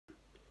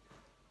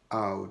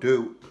How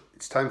do?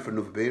 It's time for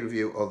another beer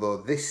review, although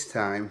this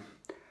time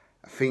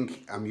I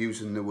think I'm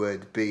using the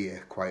word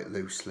beer quite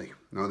loosely.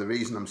 Now the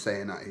reason I'm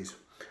saying that is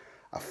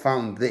I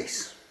found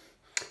this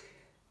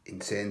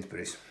in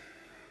Sainsbury's.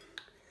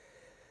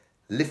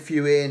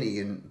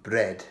 Lithuanian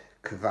bread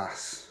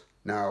Kvass.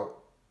 Now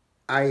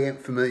I ain't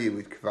familiar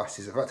with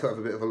Kvasses. I've had to have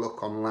a bit of a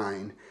look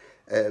online.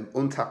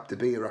 Untapped, the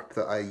beer app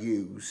that I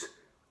use,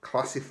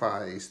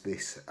 classifies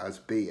this as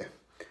beer.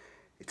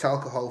 It's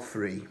alcohol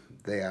free.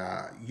 They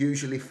are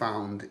usually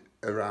found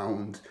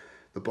around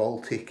the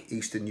Baltic,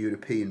 Eastern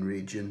European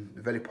region.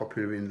 They're very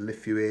popular in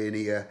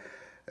Lithuania,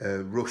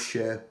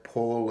 Russia,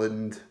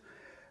 Poland,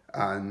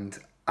 and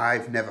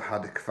I've never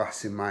had a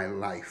Kvass in my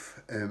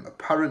life.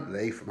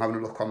 Apparently, from having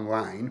a look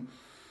online,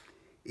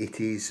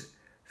 it is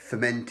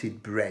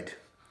fermented bread.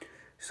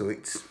 So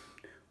it's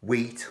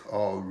wheat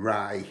or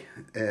rye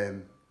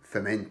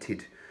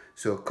fermented.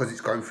 So because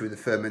it's going through the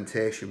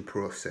fermentation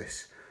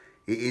process,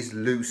 it is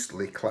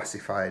loosely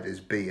classified as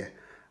beer.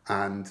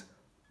 And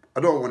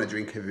I don't want to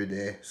drink every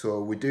day,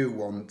 so we do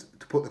want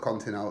to put the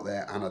content out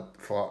there, and I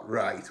thought,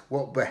 right,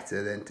 what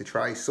better than to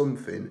try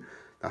something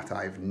that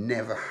I've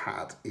never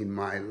had in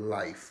my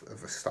life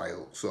of a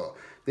style. So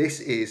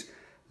this is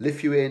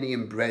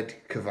Lithuanian bread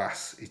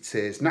Kvass. It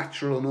says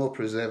natural, no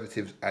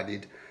preservatives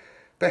added,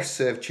 best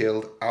served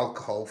chilled,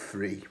 alcohol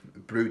free,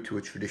 brewed to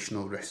a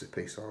traditional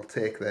recipe. So I'll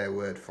take their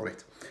word for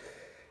it.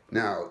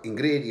 Now,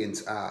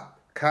 ingredients are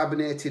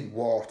carbonated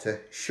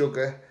water,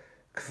 sugar,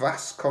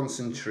 Kvass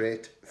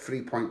concentrate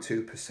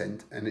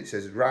 3.2%, and it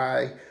says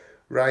rye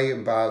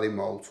and barley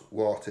malt,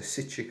 water,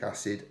 citric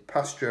acid,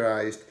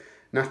 pasteurised,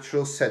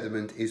 natural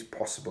sediment is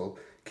possible,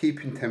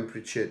 keeping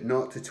temperature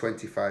 0 to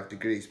 25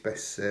 degrees,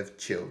 best served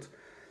chilled.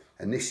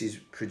 And this is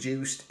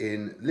produced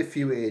in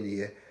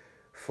Lithuania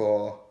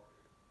for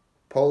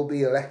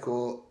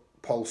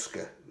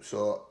Polska,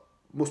 so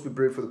must be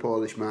brewed for the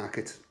Polish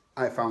market.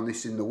 I found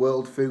this in the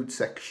world food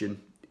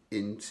section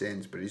in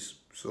Sainsbury's,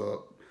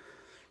 so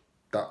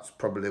that's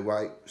probably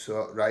why.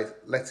 So right,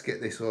 let's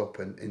get this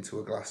open into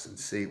a glass and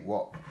see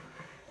what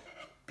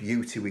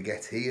beauty we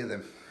get here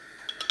then.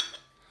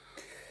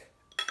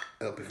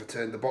 Help if I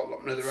turn the bottle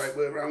up the right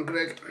way around,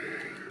 Greg.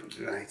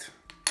 Right.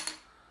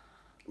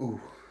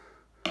 Ooh.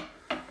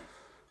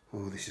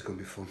 Oh, this is going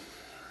to be fun.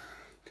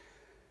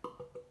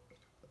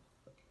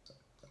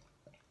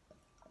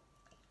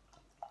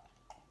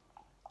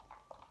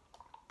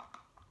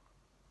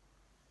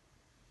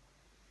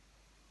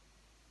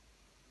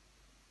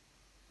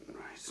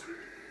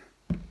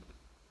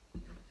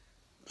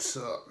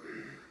 So,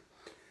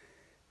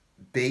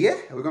 beer?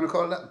 Are we going to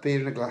call that beer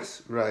in a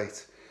glass?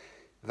 Right.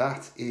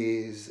 That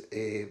is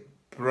a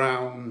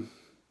brown,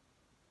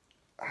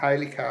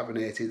 highly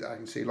carbonated. I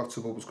can see lots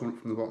of bubbles coming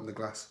up from the bottom of the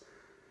glass.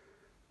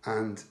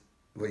 And,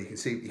 well,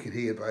 you can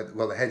hear by,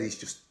 well, the head is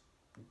just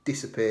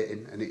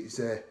dissipating, and it's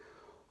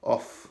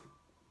off.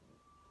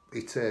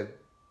 It's a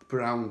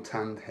brown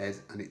tanned head,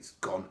 and it's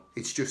gone.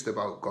 It's just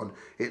about gone.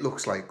 It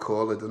looks like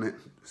cola, doesn't it?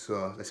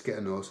 So, let's get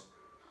a nose.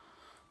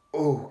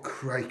 Oh,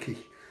 crikey.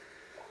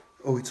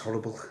 Oh, it's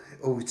horrible.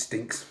 Oh, it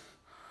stinks.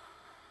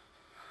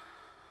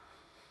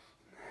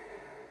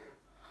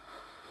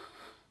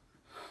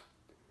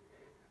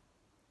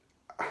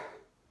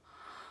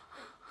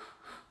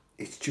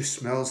 It just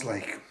smells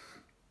like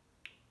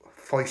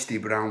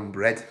feisty brown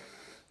bread.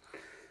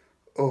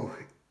 Oh,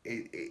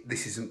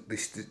 this isn't,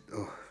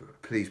 oh,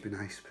 please be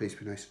nice, please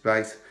be nice.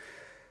 Right,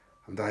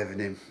 I'm diving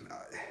in.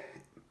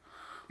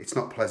 It's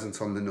not pleasant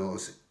on the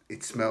nose.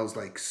 It smells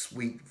like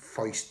sweet,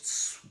 feist,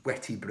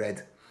 sweaty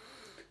bread.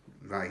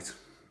 Right,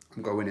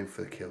 I'm going in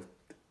for the kill.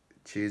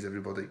 Cheers,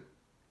 everybody.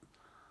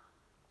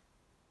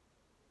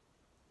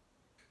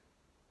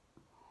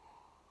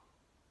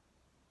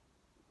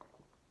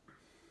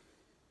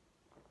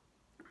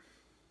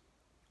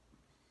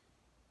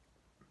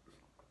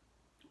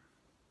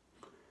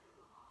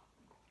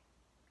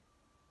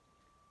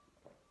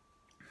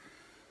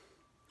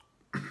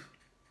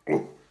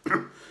 Oh,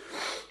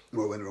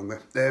 what went wrong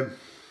there?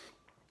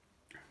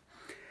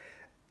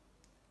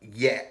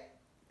 Yeah,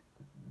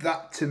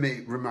 that to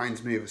me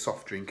reminds me of a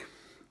soft drink.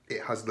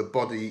 It has the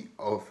body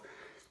of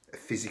a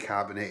fizzy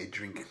carbonated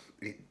drink.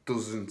 It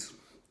doesn't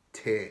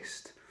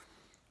taste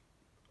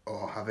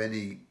or have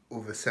any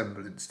other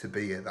semblance to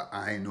beer that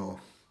I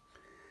know.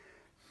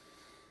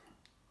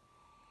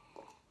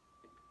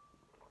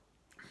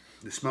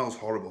 The smell's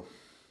horrible.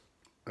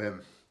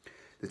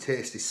 The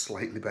taste is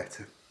slightly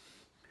better.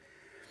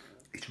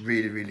 It's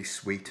really, really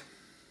sweet.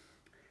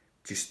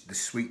 Just the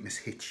sweetness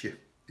hits you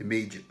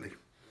immediately.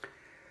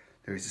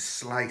 There is a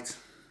slight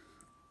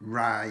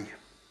rye,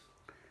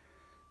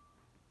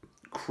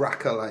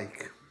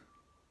 cracker-like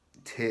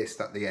taste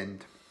at the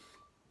end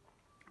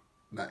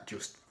that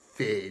just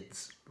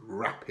fades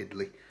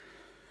rapidly.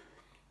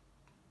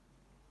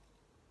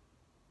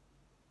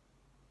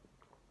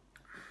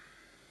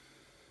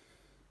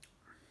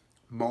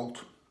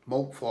 Malt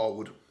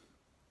forward,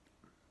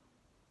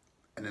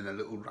 and then a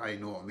little rye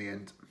note on the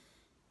end,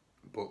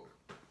 but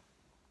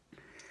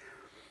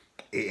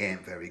it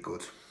ain't very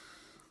good.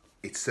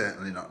 it's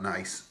certainly not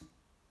nice,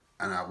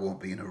 and I won't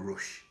be in a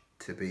rush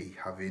to be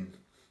having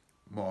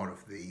more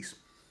of these.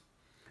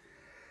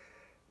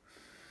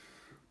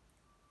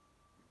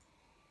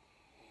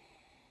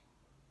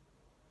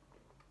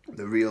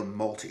 The real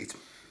malty, it's,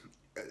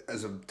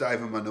 as I'm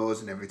diving my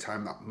nose in every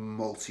time, that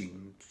malty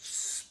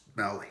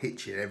smell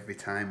hits you every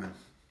time, and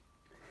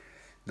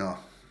no,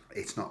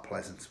 it's not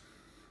pleasant.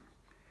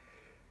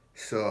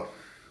 So,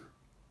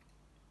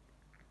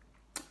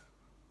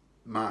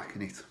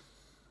 marking it.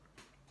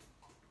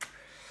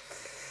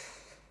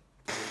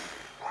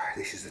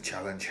 This is the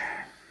challenge.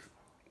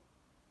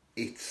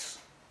 It's,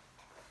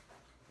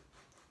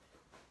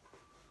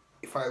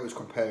 if I was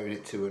comparing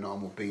it to a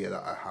normal beer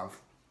that I have,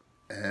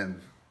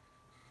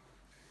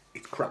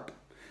 it's crap.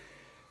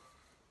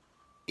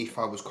 If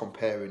I was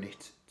comparing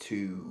it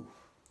to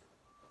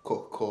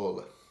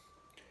Coca-Cola,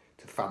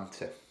 to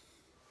Fanta,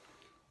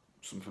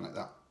 something like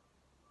that,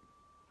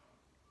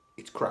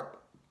 it's crap,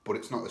 but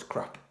it's not as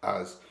crap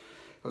as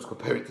if I was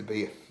comparing it to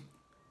beer.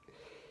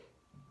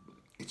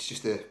 It's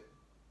just a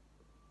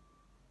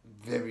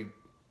very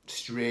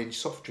strange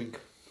soft drink.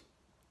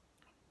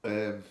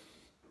 I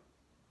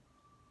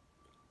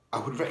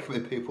would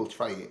recommend people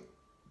try it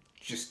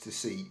just to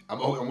see. I'm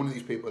one of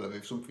these people that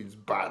if something's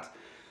bad,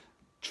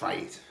 try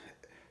it.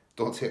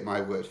 Don't take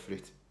my word for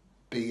it.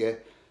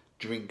 Beer,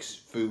 drinks,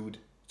 food,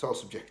 it's all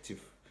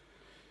subjective.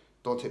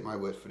 Don't take my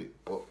word for it,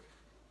 but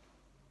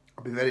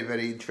I'd be very,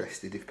 very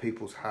interested if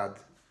people's had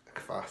a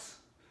Kvass,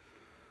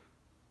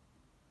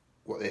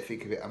 what they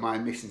think of it. Am I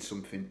missing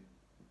something?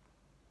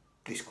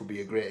 This could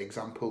be a great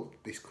example.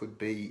 This could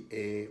be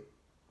a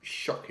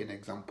shocking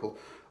example.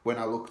 When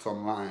I looked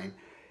online,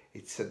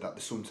 it said that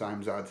they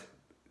sometimes add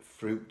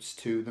fruits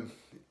to them.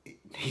 It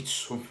needs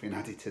something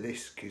added to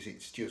this because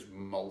it's just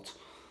malt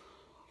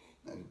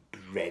and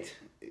bread.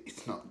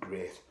 It's not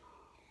great.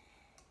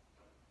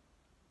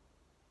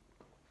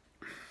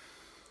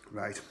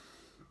 Right,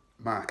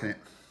 marking it.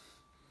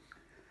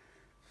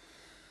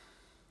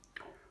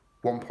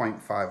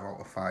 1.5 out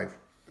of 5.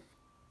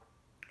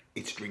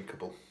 It's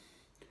drinkable.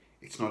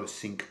 It's not a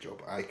sink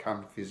job. I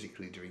can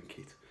physically drink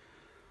it,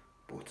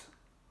 but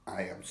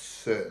I am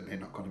certainly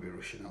not going to be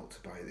rushing out to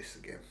buy this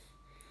again.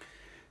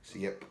 So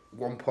yep,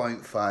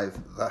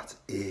 1.5, that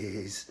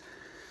is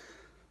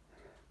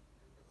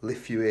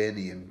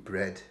Lithuanian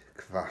bread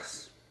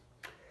Kvass.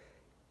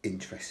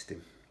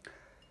 Interesting.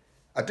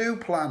 I do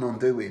plan on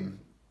doing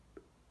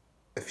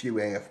a few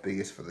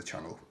AFBs for the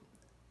channel.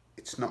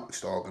 It's not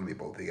just all going to be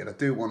about beer. I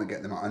do want to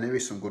get them out, and there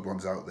is some good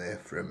ones out there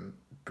from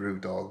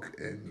Brewdog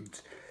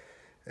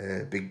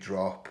and Big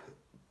Drop,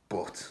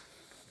 but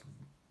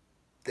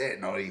they're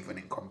not even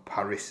in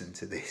comparison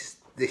to this.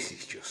 This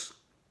is just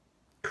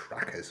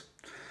crackers.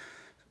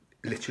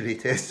 Literally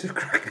tastes of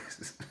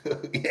crackers.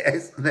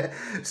 Yes.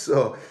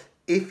 So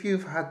if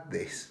you've had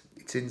this,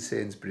 it's in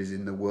Sainsbury's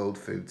in the World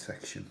Food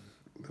section.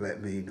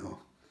 Let me know.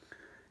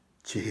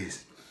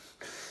 Cheers.